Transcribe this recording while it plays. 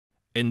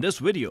In this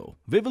video,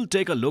 we will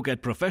take a look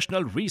at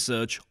professional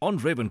research on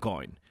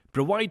RavenCoin,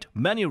 provide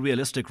many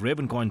realistic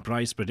RavenCoin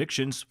price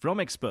predictions from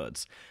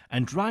experts,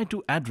 and try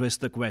to address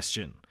the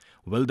question,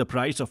 will the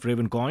price of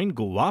RavenCoin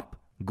go up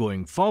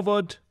going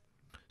forward?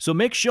 So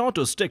make sure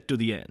to stick to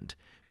the end.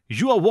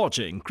 You are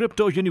watching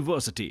Crypto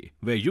University,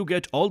 where you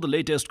get all the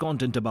latest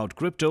content about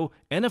crypto,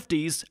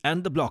 NFTs,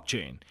 and the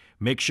blockchain.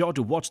 Make sure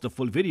to watch the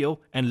full video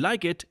and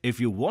like it if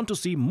you want to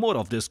see more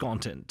of this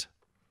content.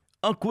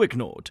 A quick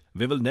note,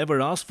 we will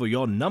never ask for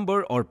your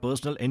number or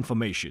personal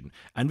information,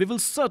 and we will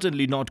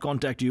certainly not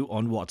contact you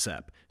on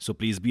WhatsApp. So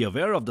please be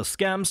aware of the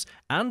scams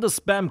and the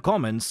spam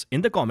comments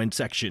in the comment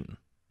section.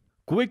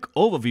 Quick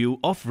overview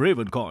of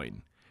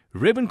RavenCoin.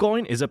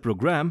 RavenCoin is a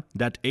program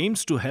that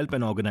aims to help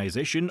an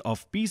organization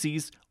of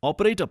PCs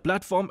operate a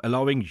platform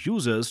allowing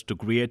users to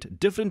create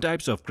different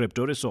types of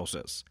crypto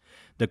resources.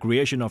 The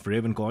creation of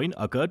RavenCoin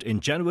occurred in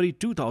January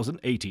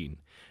 2018.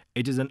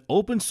 It is an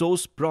open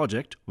source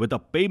project with a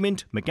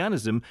payment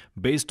mechanism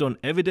based on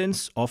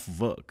evidence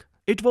of work.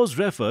 It was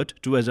referred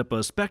to as a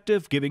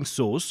perspective-giving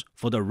source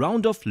for the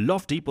round of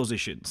lofty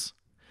positions.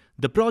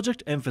 The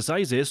project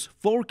emphasizes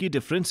four key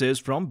differences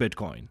from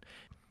Bitcoin.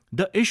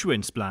 The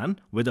issuance plan,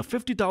 with a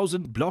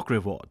 50,000 block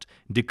reward,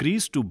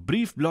 decreased to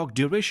brief block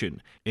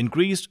duration,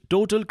 increased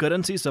total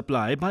currency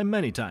supply by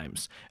many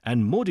times,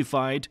 and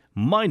modified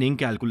mining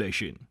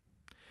calculation.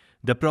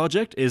 The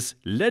project is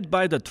led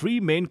by the three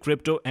main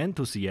crypto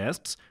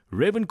enthusiasts,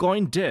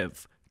 RavenCoin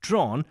Dev,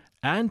 Tron,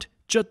 and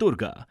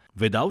Chaturga,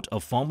 without a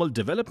formal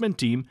development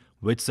team,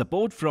 with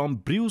support from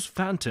Bruce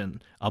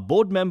Fanton, a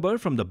board member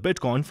from the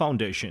Bitcoin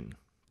Foundation.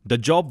 The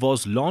job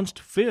was launched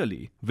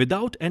fairly,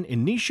 without an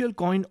initial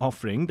coin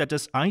offering, that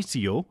is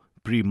ICO,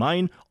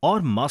 pre-mine, or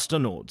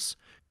masternodes.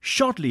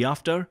 Shortly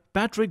after,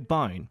 Patrick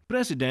Byrne,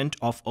 president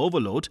of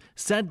Overload,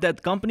 said that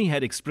the company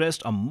had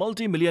expressed a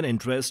multi-million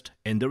interest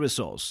in the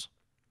resource.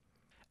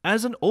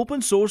 As an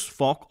open-source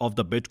fork of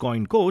the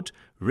Bitcoin code,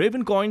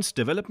 RavenCoin's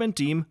development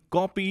team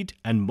copied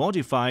and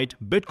modified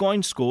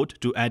Bitcoin's code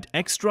to add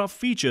extra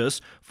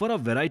features for a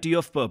variety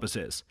of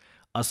purposes.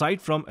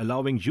 Aside from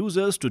allowing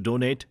users to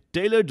donate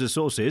tailored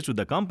resources to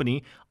the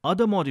company,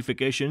 other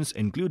modifications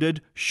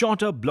included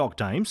shorter block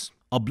times,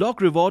 a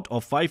block reward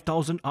of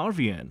 5,000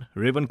 RVN,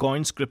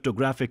 RavenCoin's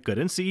cryptographic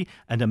currency,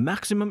 and a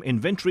maximum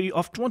inventory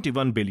of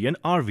 21 billion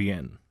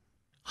RVN.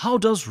 How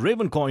does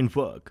RavenCoin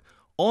work?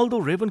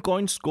 Although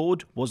RavenCoin's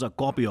code was a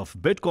copy of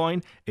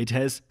Bitcoin, it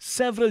has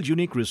several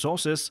unique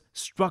resources,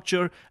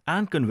 structure,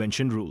 and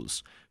convention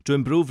rules. To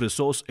improve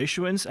resource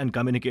issuance and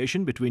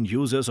communication between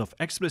users of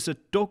explicit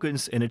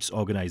tokens in its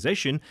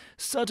organization,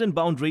 certain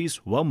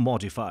boundaries were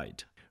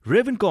modified.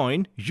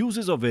 RavenCoin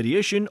uses a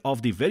variation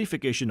of the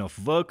verification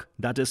of work,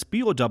 that is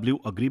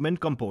POW agreement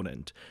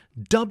component.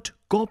 Dubbed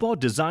COPO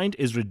designed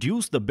is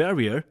reduce the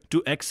barrier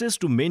to access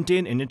to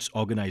maintain in its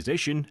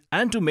organization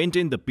and to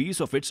maintain the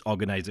peace of its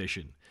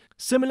organization.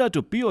 Similar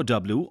to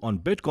POW on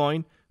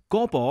Bitcoin,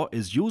 COPO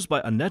is used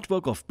by a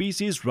network of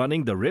PCs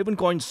running the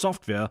RavenCoin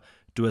software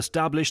to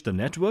establish the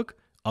network,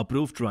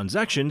 approve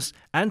transactions,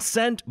 and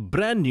send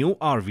brand new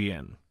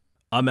RVN.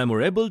 A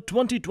memorable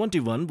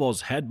 2021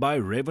 was had by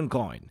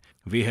RavenCoin.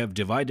 We have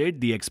divided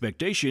the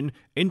expectation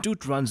into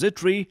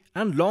transitory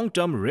and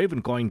long-term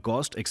RavenCoin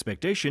cost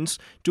expectations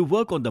to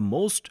work on the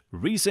most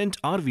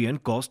recent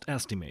RVN cost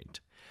estimate.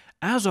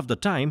 As of the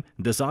time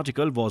this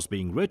article was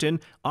being written,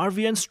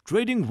 RVN's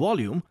trading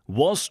volume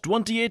was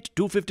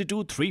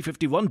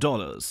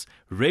 $28,252,351.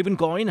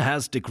 RavenCoin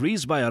has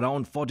decreased by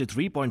around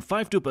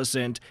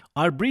 43.52%.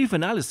 Our brief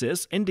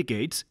analysis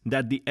indicates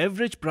that the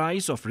average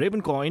price of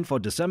RavenCoin for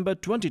December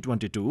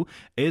 2022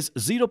 is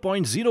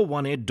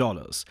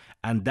 $0.018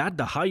 and that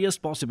the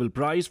highest possible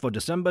price for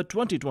December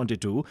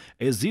 2022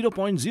 is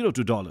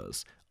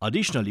 $0.02.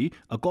 Additionally,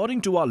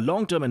 according to our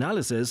long-term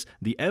analysis,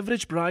 the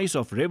average price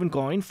of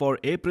RavenCoin for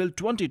April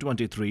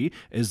 2023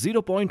 is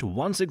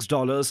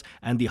 $0.16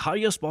 and the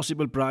highest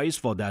possible price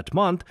for that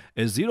month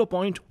is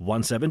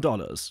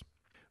 $0.17.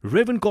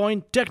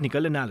 RavenCoin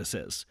Technical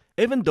Analysis.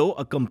 Even though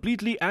a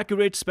completely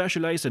accurate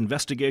specialized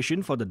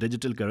investigation for the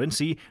digital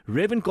currency,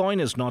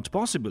 RavenCoin is not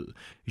possible.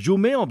 You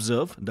may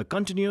observe the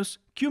continuous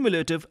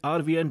cumulative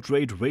RVN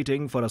trade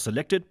rating for a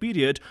selected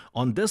period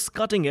on this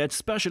cutting-edge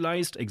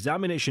specialized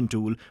examination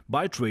tool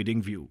by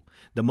TradingView.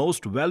 The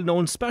most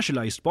well-known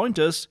specialized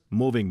pointers,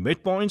 moving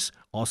midpoints,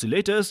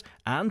 oscillators,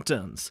 and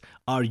turns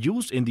are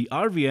used in the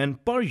RVN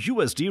per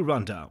USD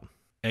rundown.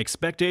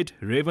 Expected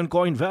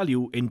RavenCoin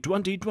value in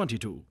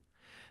 2022.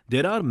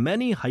 There are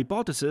many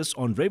hypotheses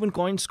on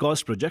RavenCoin's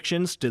cost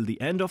projections till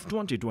the end of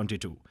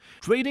 2022.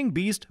 Trading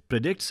Beast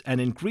predicts an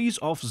increase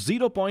of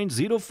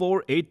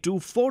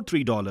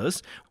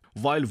 $0.048243,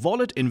 while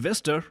Wallet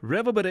Investor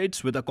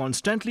reverberates with a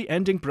constantly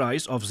ending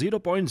price of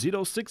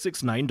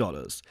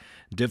 $0.0669.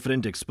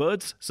 Different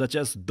experts, such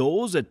as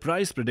those at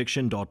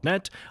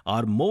priceprediction.net,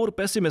 are more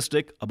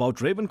pessimistic about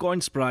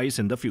RavenCoin's price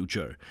in the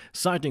future,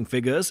 citing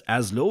figures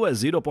as low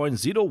as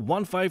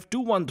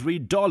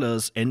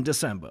 $0.015213 in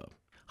December.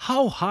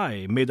 How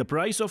high may the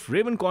price of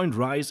RavenCoin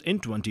rise in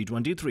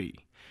 2023?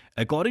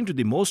 According to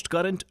the most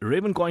current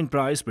RavenCoin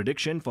price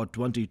prediction for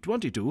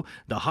 2022,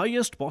 the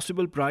highest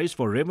possible price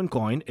for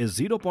RavenCoin is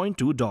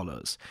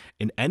 $0.2.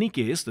 In any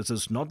case, this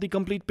is not the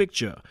complete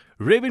picture.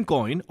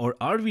 RavenCoin or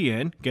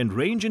RVN can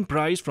range in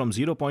price from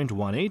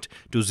 $0.18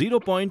 to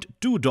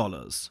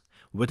 $0.2,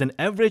 with an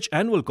average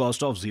annual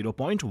cost of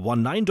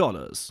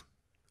 $0.19.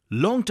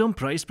 Long-term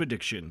price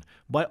prediction.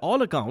 By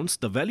all accounts,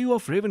 the value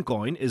of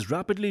RavenCoin is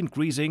rapidly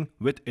increasing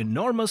with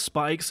enormous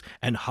spikes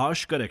and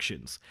harsh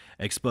corrections.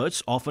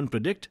 Experts often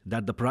predict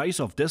that the price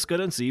of this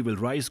currency will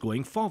rise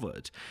going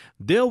forward.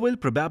 There will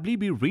probably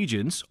be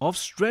regions of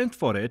strength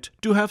for it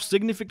to have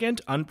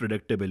significant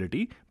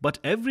unpredictability, but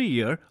every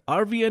year,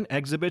 RVN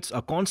exhibits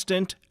a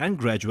constant and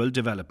gradual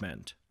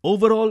development.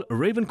 Overall,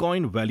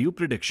 RavenCoin value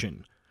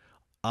prediction.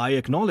 I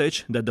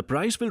acknowledge that the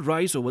price will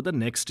rise over the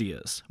next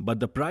years, but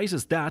the price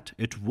is that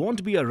it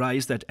won't be a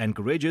rise that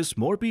encourages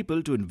more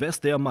people to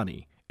invest their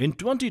money. In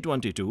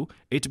 2022,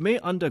 it may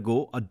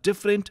undergo a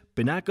different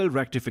pinnacle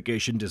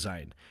rectification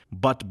design,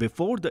 but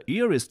before the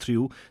year is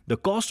through, the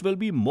cost will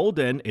be more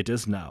than it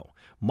is now.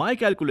 My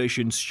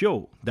calculations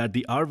show that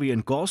the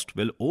RVN cost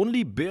will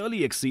only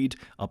barely exceed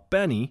a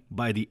penny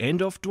by the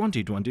end of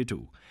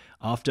 2022.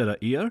 After a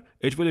year,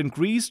 it will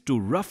increase to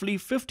roughly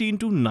 15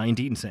 to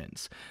 19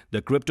 cents.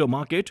 The crypto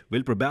market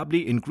will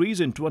probably increase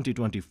in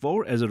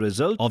 2024 as a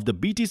result of the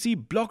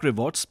BTC block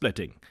reward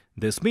splitting.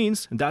 This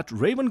means that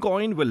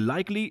RavenCoin will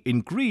likely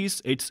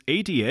increase its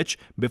ATH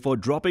before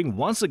dropping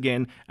once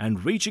again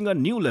and reaching a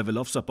new level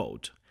of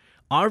support.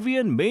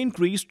 RVN may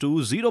increase to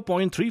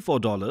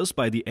 $0.34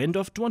 by the end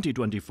of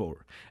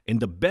 2024. In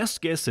the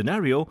best case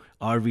scenario,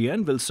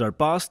 RVN will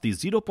surpass the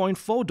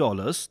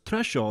 $0.4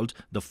 threshold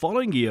the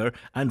following year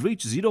and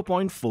reach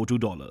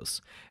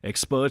 $0.42.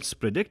 Experts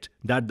predict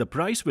that the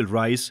price will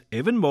rise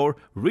even more,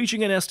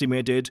 reaching an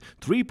estimated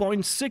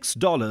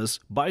 $3.6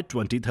 by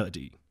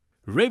 2030.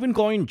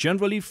 RavenCoin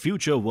generally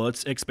future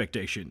worth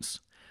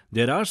expectations.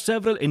 There are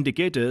several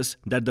indicators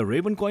that the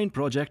RavenCoin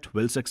project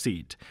will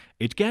succeed.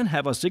 It can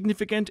have a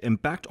significant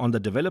impact on the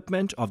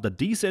development of the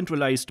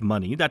decentralized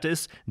money, that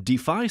is,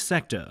 DeFi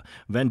sector,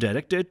 when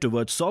directed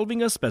towards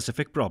solving a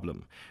specific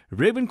problem.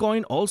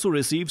 RavenCoin also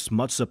receives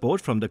much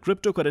support from the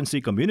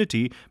cryptocurrency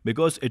community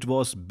because it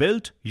was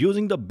built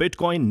using the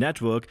Bitcoin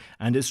network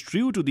and is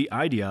true to the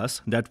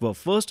ideas that were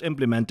first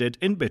implemented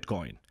in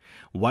Bitcoin.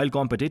 While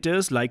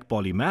competitors like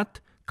Polymath,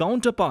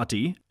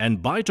 Counterparty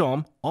and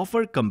Bytom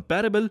offer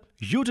comparable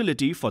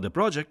utility for the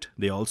project,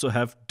 they also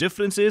have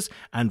differences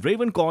and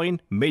RavenCoin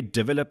may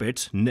develop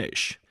its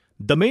niche.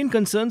 The main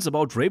concerns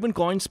about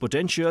RavenCoin's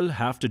potential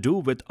have to do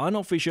with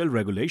unofficial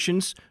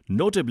regulations,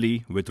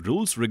 notably with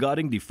rules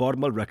regarding the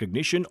formal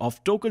recognition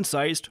of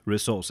token-sized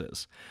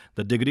resources.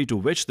 The degree to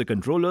which the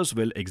controllers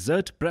will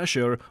exert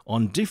pressure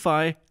on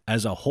DeFi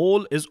as a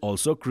whole is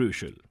also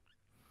crucial.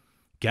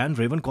 Can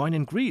RavenCoin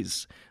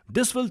increase?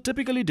 This will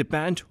typically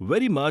depend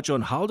very much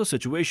on how the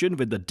situation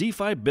with the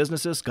DeFi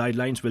businesses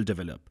guidelines will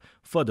develop.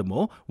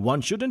 Furthermore,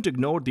 one shouldn't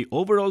ignore the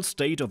overall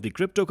state of the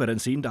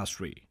cryptocurrency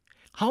industry.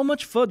 How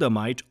much further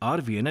might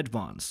RVN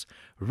advance?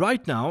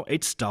 Right now,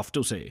 it's tough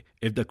to say.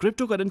 If the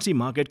cryptocurrency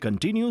market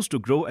continues to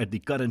grow at the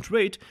current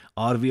rate,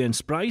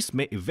 RVN's price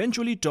may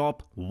eventually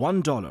top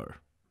 $1.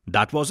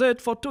 That was it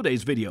for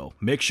today's video.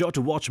 Make sure to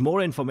watch more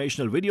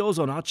informational videos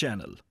on our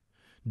channel.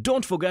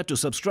 Don't forget to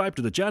subscribe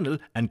to the channel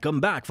and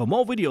come back for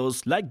more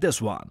videos like this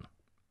one.